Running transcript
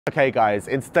Okay guys,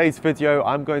 in today's video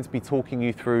I'm going to be talking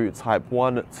you through type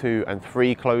 1, 2 and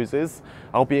 3 closes.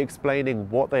 I'll be explaining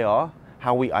what they are,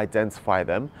 how we identify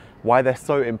them, why they're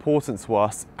so important to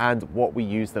us and what we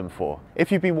use them for.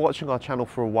 If you've been watching our channel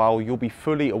for a while, you'll be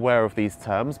fully aware of these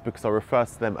terms because I refer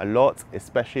to them a lot,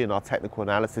 especially in our technical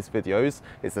analysis videos.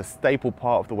 It's a staple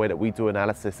part of the way that we do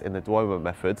analysis in the Duomo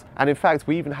method. And in fact,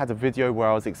 we even had a video where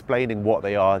I was explaining what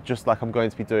they are, just like I'm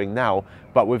going to be doing now,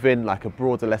 but within like a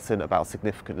broader lesson about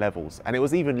significant levels. And it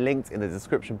was even linked in the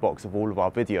description box of all of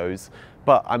our videos.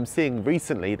 But I'm seeing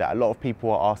recently that a lot of people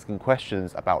are asking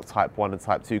questions about type 1 and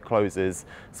type 2 closes.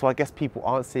 So I guess people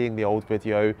aren't seeing the old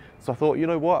video. So I thought, you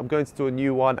know what, I'm going to do a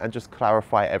new one and just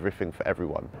clarify everything for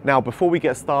everyone. Now, before we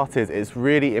get started, it's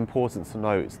really important to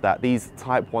note that these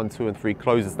type 1, 2 and 3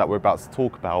 closes that we're about to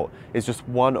talk about is just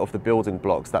one of the building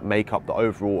blocks that make up the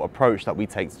overall approach that we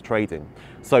take to trading.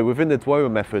 So within the Duomo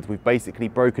method, we've basically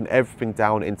broken everything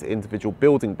down into individual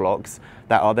building blocks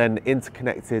that are then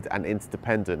interconnected and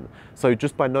interdependent. So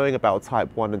just by knowing about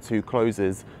type 1 and 2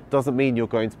 closes doesn't mean you're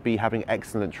going to be having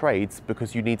excellent trades,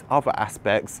 because you need other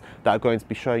aspects that are going to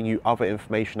be showing you other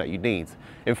information that you need.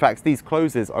 In fact, these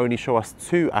closes only show us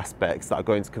two aspects that are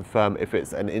going to confirm if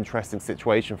it's an interesting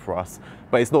situation for us,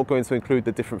 but it's not going to include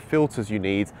the different filters you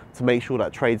need to make sure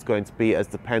that trade's going to be as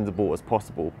dependable as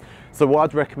possible. So what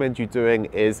I'd recommend you doing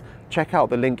is check out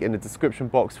the link in the description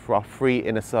box for our free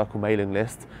Inner Circle mailing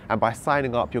list, and by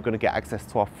signing up you're going to get access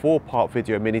to our 4-part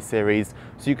video mini-series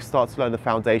so you can start to learn the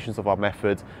foundations of our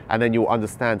method, and then you'll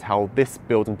understand how this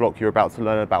building block you're about to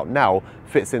learn about now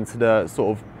fits into the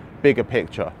sort of bigger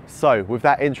picture. So with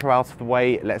that intro out of the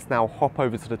way, let's now hop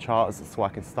over to the charts so I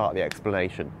can start the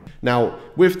explanation. Now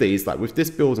with these, like with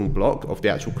this building block of the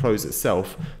actual close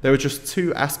itself, there are just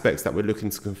two aspects that we're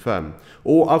looking to confirm.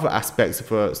 All other aspects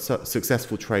of a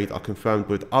successful trade are confirmed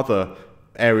with other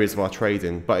areas of our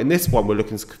trading, but in this one we're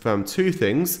looking to confirm two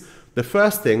things. The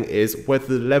first thing is whether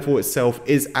the level itself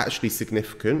is actually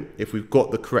significant, if we've got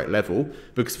the correct level.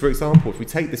 Because for example, if we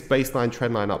take this baseline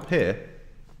trend line up here,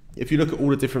 if you look at all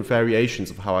the different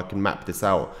variations of how I can map this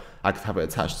out, I could have it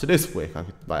attached to this wick, I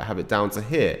could like have it down to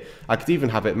here, I could even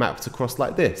have it mapped across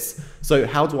like this. So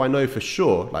how do I know for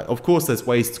sure? Like, of course there's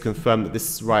ways to confirm that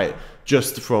this is right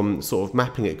just from sort of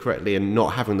mapping it correctly and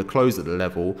not having the close at the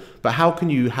level, but how can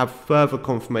you have further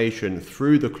confirmation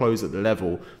through the close at the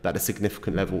level that the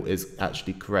significant level is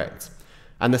actually correct?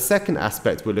 And the second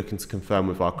aspect we're looking to confirm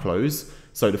with our close,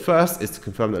 so the first is to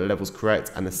confirm that the level is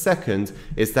correct, and the second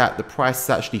is that the price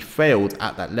has actually failed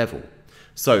at that level.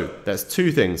 So there's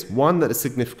two things: one, that the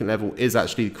significant level is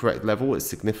actually the correct level, it's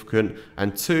significant,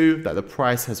 and two, that the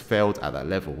price has failed at that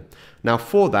level. Now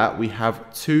for that, we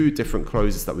have two different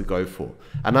closes that we go for,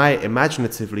 and I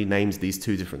imaginatively named these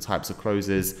two different types of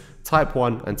closes, type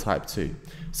 1 and type 2.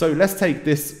 So let's take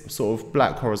this sort of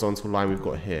black horizontal line we've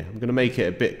got here. I'm going to make it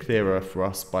a bit clearer for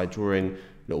us by drawing a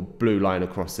little blue line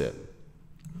across it.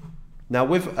 Now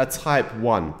with a type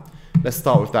 1, let's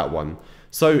start with that one.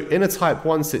 So in a type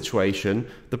 1 situation,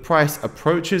 the price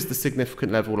approaches the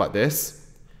significant level like this,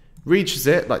 reaches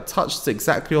it, like touches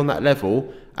exactly on that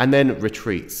level, and then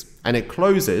retreats. And it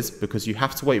closes, because you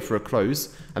have to wait for a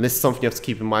close, and this is something you have to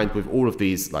keep in mind with all of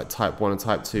these, like type 1 and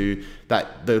type 2,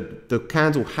 that the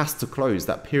candle has to close,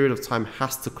 that period of time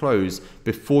has to close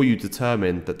before you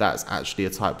determine that that's actually a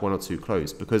type 1 or 2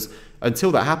 close, because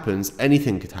until that happens,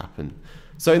 anything could happen.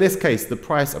 So in this case, the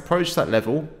price approached that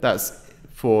level, this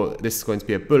is going to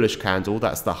be a bullish candle,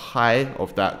 that's the high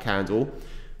of that candle,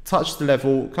 touched the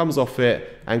level, comes off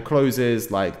it, and closes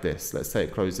like this. Let's say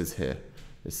it closes here.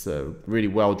 It's a really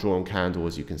well drawn candle,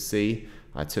 as you can see.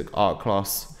 I took art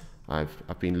class. I've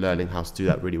been learning how to do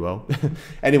that really well.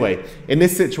 Anyway, in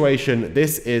this situation,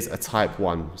 this is a type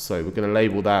 1. So we're going to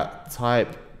label that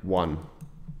type 1.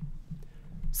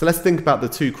 So let's think about the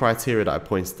two criteria that I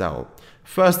pointed out.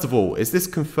 First of all, is this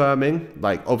confirming?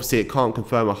 Like, obviously it can't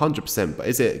confirm 100%, but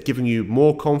is it giving you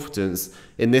more confidence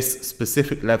in this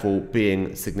specific level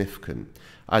being significant?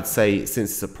 I'd say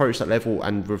since it's approached that level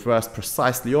and reversed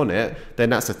precisely on it,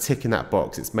 then that's a tick in that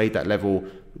box. It's made that level,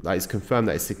 like, it's confirmed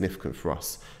that it's significant for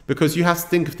us. Because you have to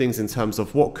think of things in terms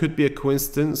of what could be a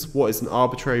coincidence, what is an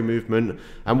arbitrary movement,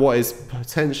 and what is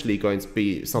potentially going to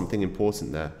be something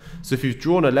important there. So if you've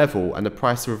drawn a level and the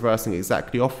price is reversing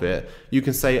exactly off it, you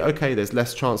can say, okay, there's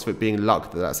less chance of it being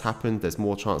luck that that's happened, there's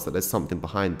more chance that there's something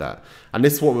behind that. And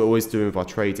this is what we're always doing with our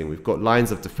trading. We've got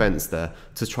lines of defense there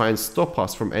to try and stop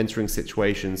us from entering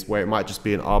situations where it might just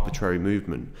be an arbitrary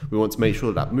movement. We want to make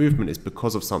sure that that movement is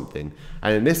because of something.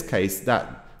 And in this case,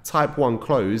 that type 1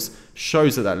 close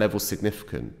shows that that level is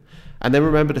significant. And then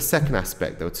remember the second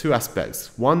aspect. There were two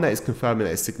aspects. One that is confirming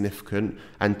that it's significant,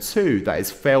 and two that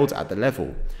it's failed at the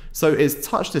level. So it's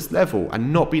touched this level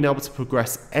and not been able to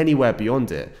progress anywhere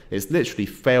beyond it. It's literally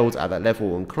failed at that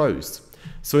level and closed.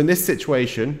 So in this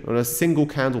situation, on a single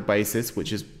candle basis,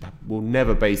 which is, we'll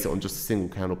never base it on just a single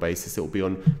candle basis, it will be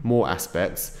on more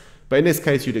aspects. But in this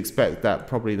case, you'd expect that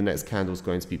probably the next candle is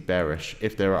going to be bearish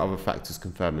if there are other factors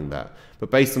confirming that.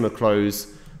 But based on the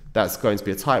close, that's going to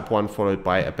be a type 1 followed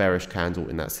by a bearish candle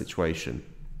in that situation.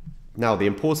 Now, the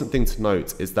important thing to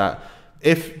note is that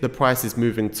if the price is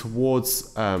moving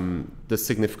towards the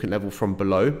significant level from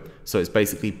below, so it's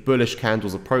basically bullish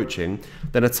candles approaching,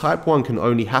 then a type 1 can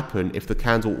only happen if the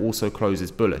candle also closes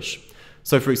bullish.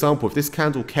 So for example, if this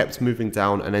candle kept moving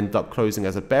down and ended up closing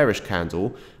as a bearish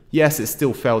candle, yes, it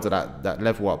still failed at that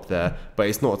level up there, but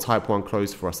it's not a type 1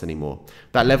 close for us anymore.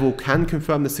 That level can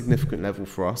confirm the significant level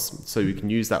for us, so we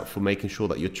can use that for making sure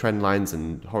that your trend lines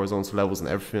and horizontal levels and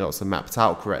everything else are mapped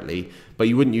out correctly, but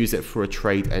you wouldn't use it for a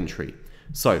trade entry.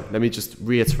 So let me just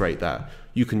reiterate that.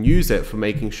 You can use it for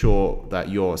making sure that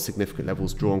your significant level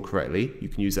is drawn correctly. You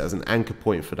can use it as an anchor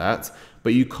point for that,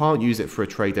 but you can't use it for a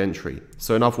trade entry.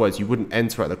 So in other words, you wouldn't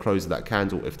enter at the close of that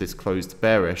candle if this closed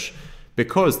bearish,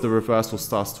 because the reversal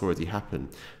starts to already happen.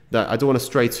 Now, I don't want to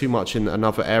stray too much in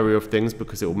another area of things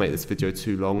because it will make this video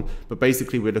too long, but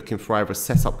basically we're looking for either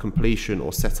setup completion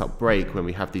or setup break when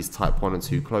we have these type 1 and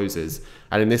 2 closes.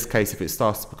 And in this case, if it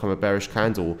starts to become a bearish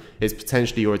candle, it's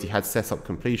potentially already had setup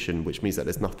completion, which means that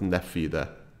there's nothing left for you there.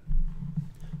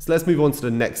 So let's move on to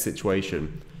the next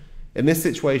situation. In this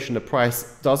situation, the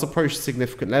price does approach a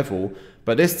significant level,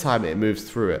 but this time it moves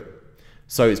through it.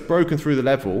 So it's broken through the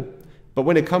level, but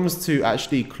when it comes to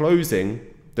actually closing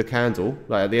the candle,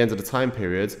 like at the end of the time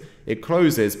period, it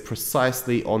closes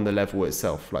precisely on the level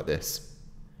itself, like this.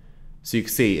 So you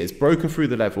can see it's broken through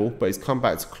the level, but it's come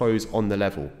back to close on the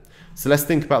level. So let's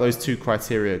think about those two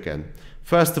criteria again.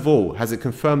 First of all, has it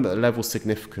confirmed that the level is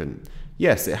significant?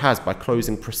 Yes, it has, by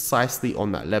closing precisely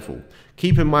on that level.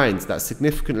 Keep in mind that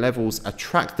significant levels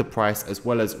attract the price as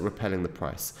well as repelling the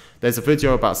price. There's a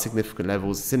video about significant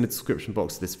levels. It's in the description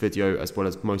box of this video as well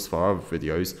as most of our other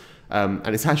videos. And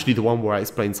it's actually the one where I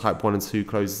explain type 1 and 2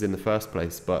 closes in the first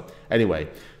place. But anyway,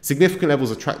 significant levels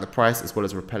attract the price as well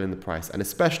as repelling the price. And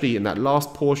especially in that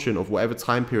last portion of whatever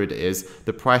time period it is,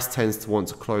 the price tends to want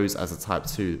to close as a type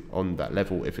 2 on that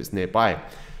level if it's nearby.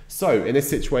 So in this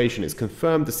situation, it's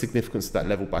confirmed the significance of that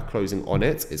level by closing on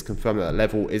it. It's confirmed that that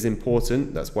level is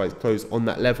important. That's why it's closed on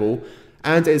that level.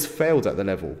 And it's failed at the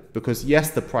level because yes,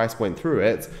 the price went through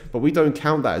it, but we don't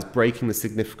count that as breaking the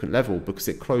significant level because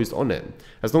it closed on it.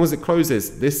 As long as it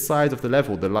closes this side of the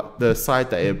level, the side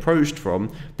that it approached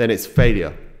from, then it's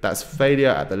failure. That's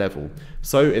failure at the level.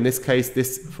 So in this case,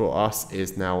 this for us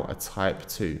is now a type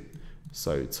 2.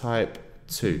 So type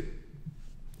 2.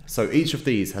 So each of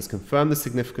these has confirmed the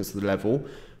significance of the level,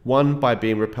 one by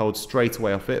being repelled straight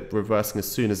away off it, reversing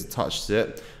as soon as it touches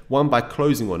it, one by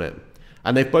closing on it.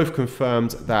 And they've both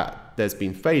confirmed that there's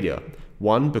been failure.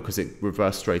 One because it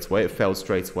reversed straight away, it failed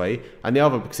straight away, and the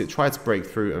other because it tried to break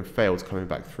through and failed coming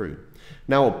back through.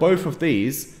 Now, both of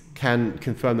these can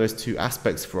confirm those two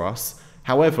aspects for us.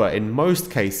 However, in most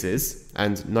cases,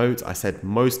 and note I said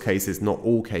most cases, not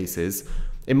all cases,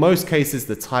 in most cases,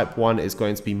 the type 1 is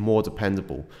going to be more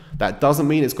dependable. That doesn't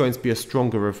mean it's going to be a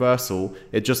stronger reversal.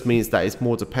 It just means that it's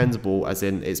more dependable, as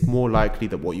in it's more likely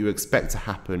that what you expect to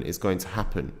happen is going to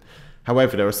happen.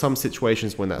 However, there are some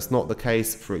situations when that's not the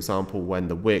case. For example, when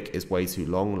the wick is way too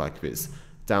long, like if it's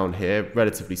down here,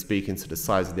 relatively speaking to the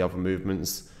size of the other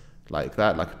movements, like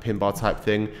that, like a pin bar type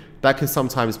thing, that can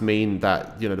sometimes mean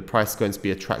that, you know, the price is going to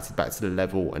be attracted back to the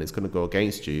level and it's going to go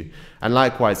against you. And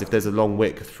likewise, if there's a long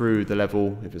wick through the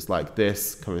level, if it's like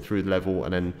this coming through the level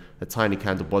and then a tiny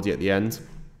candle body at the end,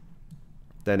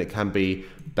 then it can be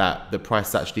that the price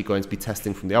is actually going to be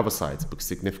testing from the other side because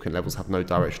significant levels have no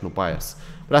directional bias.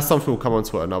 But that's something we'll come on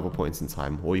to at another point in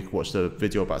time, or you can watch the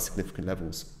video about significant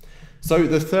levels. So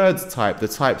the third type, the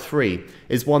type 3,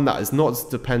 is one that is not as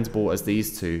dependable as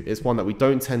these two. It's one that we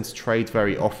don't tend to trade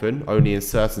very often, only in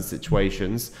certain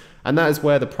situations. And that is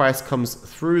where the price comes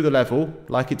through the level,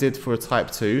 like it did for a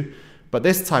type 2. But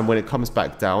this time when it comes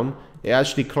back down, it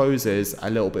actually closes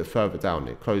a little bit further down.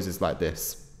 It closes like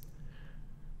this.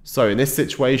 So in this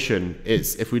situation,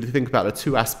 if we think about the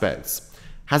two aspects,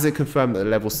 has it confirmed that the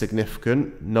level is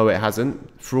significant? No, it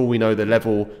hasn't. For all we know, the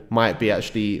level might be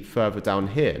actually further down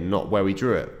here, not where we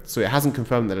drew it. So it hasn't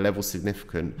confirmed that the level is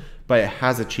significant, but it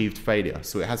has achieved failure.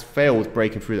 So it has failed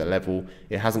breaking through that level.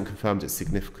 It hasn't confirmed its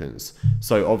significance.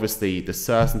 So obviously the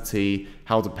certainty,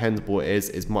 how dependable it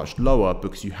is much lower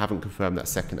because you haven't confirmed that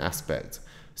second aspect.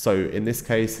 So in this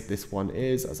case, this one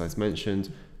is, as I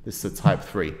mentioned, this is a type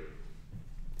 3.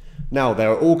 Now,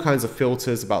 there are all kinds of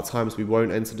filters about times we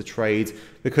won't enter the trade,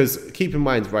 because keep in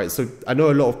mind, right, so I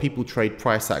know a lot of people trade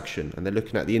price action and they're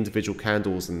looking at the individual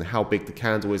candles and how big the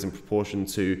candle is in proportion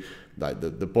to like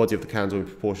the body of the candle in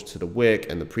proportion to the wick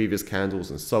and the previous candles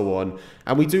and so on.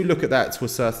 And we do look at that to a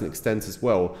certain extent as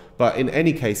well. But in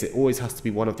any case, it always has to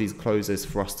be one of these closes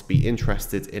for us to be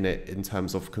interested in it in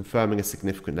terms of confirming a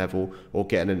significant level or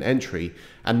getting an entry.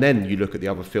 And then you look at the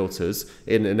other filters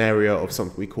in an area of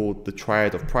something we call the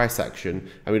triad of price action.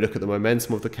 And we look at the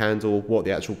momentum of the candle, what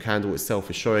the actual candle itself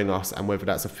is showing us, and whether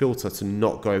that's a filter to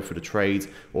not go for the trade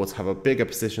or to have a bigger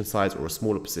position size or a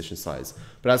smaller position size.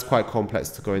 But that's quite complex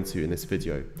to go into in this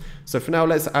video. So for now,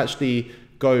 let's actually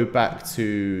go back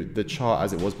to the chart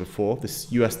as it was before,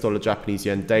 this US dollar Japanese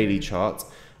yen daily chart.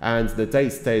 And the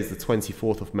date today is the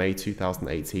 24th of May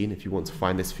 2018, if you want to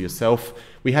find this for yourself.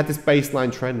 We had this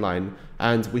baseline trend line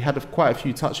and we had quite a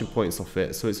few touching points off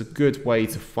it, so it's a good way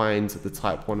to find the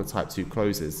type 1 and type 2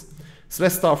 closes. So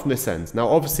let's start from this end. Now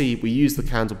obviously we use the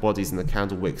candle bodies and the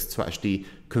candle wicks to actually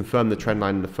confirm the trend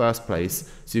line in the first place.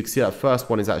 So you can see that first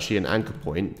one is actually an anchor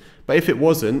point. But if it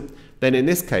wasn't, then in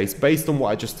this case, based on what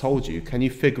I just told you, can you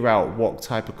figure out what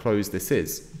type of close this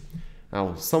is?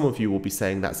 Now some of you will be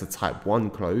saying that's a type 1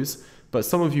 close, but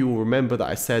some of you will remember that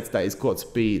I said that it's got to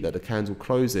be that the candle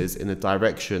closes in the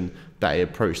direction that it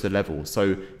approached the level.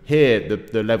 So here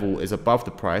the level is above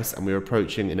the price and we're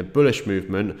approaching in a bullish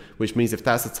movement, which means if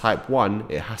that's a type 1,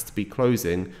 it has to be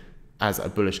closing as a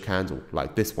bullish candle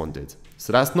like this one did.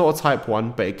 So that's not a type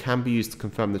 1, but it can be used to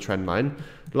confirm the trend line.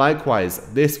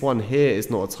 Likewise, this one here is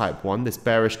not a type 1, this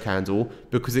bearish candle,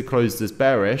 because it closed as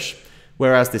bearish,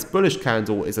 whereas this bullish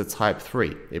candle is a type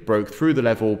 3. It broke through the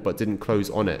level but didn't close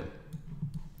on it.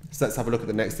 So let's have a look at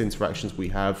the next interactions we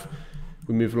have.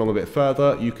 We move along a bit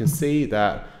further. You can see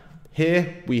that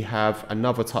here we have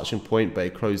another touching point, but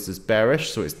it closed as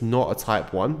bearish, so it's not a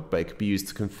type 1, but it could be used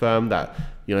to confirm that,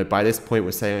 you know, by this point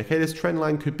we're saying, okay, this trend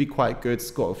line could be quite good. It's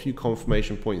got a few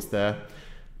confirmation points there.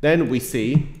 Then we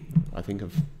see, I think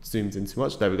I've zoomed in too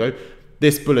much, there we go,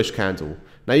 this bullish candle.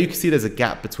 Now you can see there's a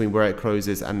gap between where it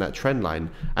closes and that trend line,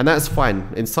 and that's fine.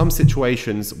 In some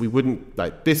situations we wouldn't,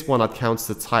 like this one I'd count as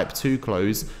a type 2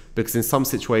 close, because in some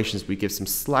situations we give some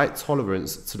slight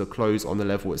tolerance to the close on the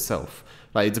level itself.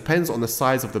 Like it depends on the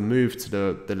size of the move to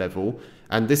the level,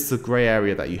 and this is a grey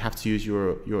area that you have to use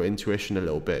your intuition a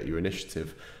little bit, your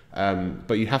initiative.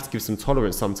 But you have to give some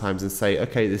tolerance sometimes and say,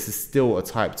 okay, this is still a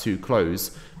type 2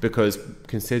 close, because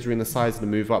considering the size of the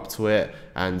move up to it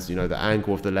and, you know, the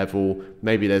angle of the level,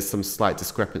 maybe there's some slight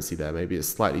discrepancy there, maybe it's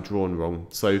slightly drawn wrong.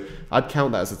 So I'd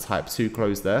count that as a type 2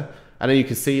 close there. And then you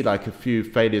can see like a few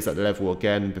failures at the level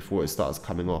again before it starts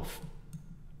coming off.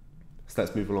 So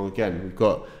let's move along again. We've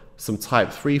got some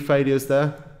type 3 failures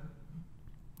there.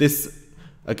 This,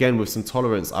 again, with some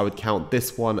tolerance, I would count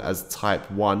this one as type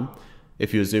 1.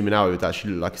 If you were zooming out, it would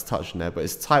actually look like it's touching there, but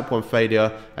it's type 1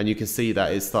 failure, and you can see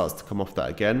that it starts to come off that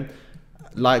again.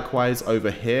 Likewise, over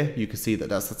here, you can see that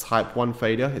that's a type 1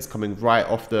 failure. It's coming right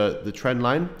off the trend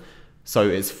line. So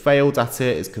it's failed at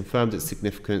it, it's confirmed its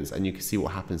significance, and you can see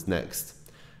what happens next.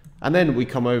 And then we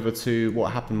come over to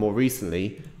what happened more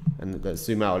recently, and let's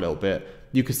zoom out a little bit.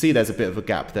 You can see there's a bit of a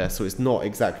gap there, so it's not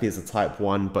exactly as a type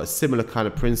 1, but a similar kind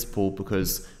of principle,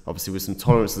 because obviously with some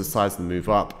tolerance to the size of the move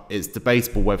up, it's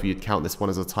debatable whether you'd count this one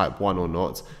as a type 1 or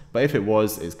not. But if it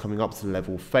was, it's coming up to the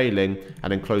level, failing,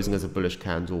 and then closing as a bullish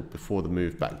candle before the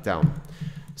move back down.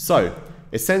 So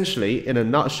essentially, in a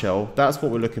nutshell, that's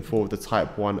what we're looking for with the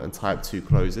type 1 and type 2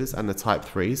 closes and the type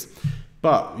 3s.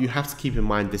 But you have to keep in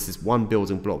mind this is one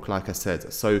building block, like I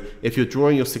said. So if you're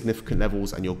drawing your significant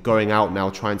levels and you're going out now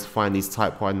trying to find these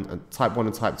type 1 and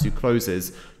type 2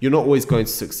 closes, you're not always going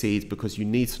to succeed, because you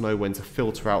need to know when to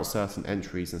filter out certain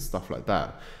entries and stuff like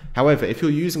that. However, if you're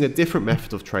using a different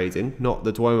method of trading, not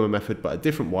the Duomo method, but a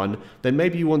different one, then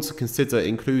maybe you want to consider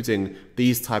including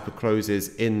these type of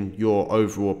closes in your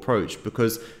overall approach,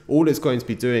 because all it's going to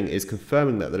be doing is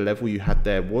confirming that the level you had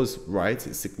there was right,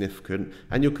 it's significant,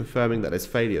 and you're confirming that there's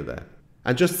failure there.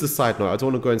 And just as a side note, I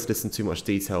don't want to go into this in too much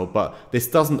detail, but this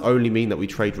doesn't only mean that we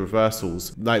trade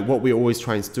reversals. Like what we're always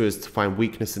trying to do is to find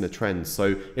weakness in a trend.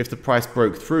 So if the price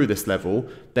broke through this level,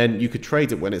 then you could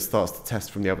trade it when it starts to test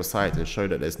from the other side and show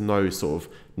that there's no sort of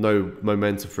no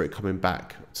momentum for it coming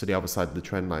back to the other side of the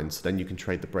trend line, so then you can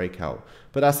trade the breakout.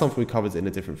 But that's something we covered in a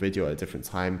different video at a different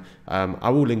time. I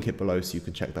will link it below so you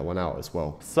can check that one out as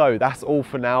well. So that's all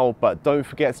for now, but don't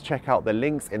forget to check out the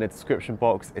links in the description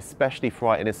box, especially for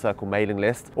our Inner Circle mailing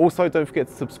list. Also, don't forget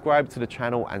to subscribe to the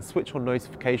channel and switch on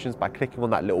notifications by clicking on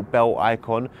that little bell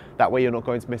icon. That way you're not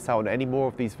going to miss out on any more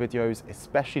of these videos,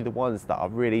 especially the ones that are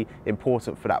really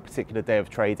important for that particular day of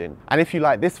trading. And if you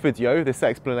like this video, this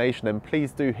explanation, then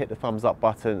please do hit the thumbs up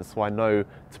button so I know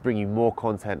to bring you more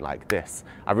content like this.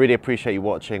 I really appreciate you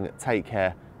watching. Take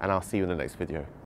care, and I'll see you in the next video.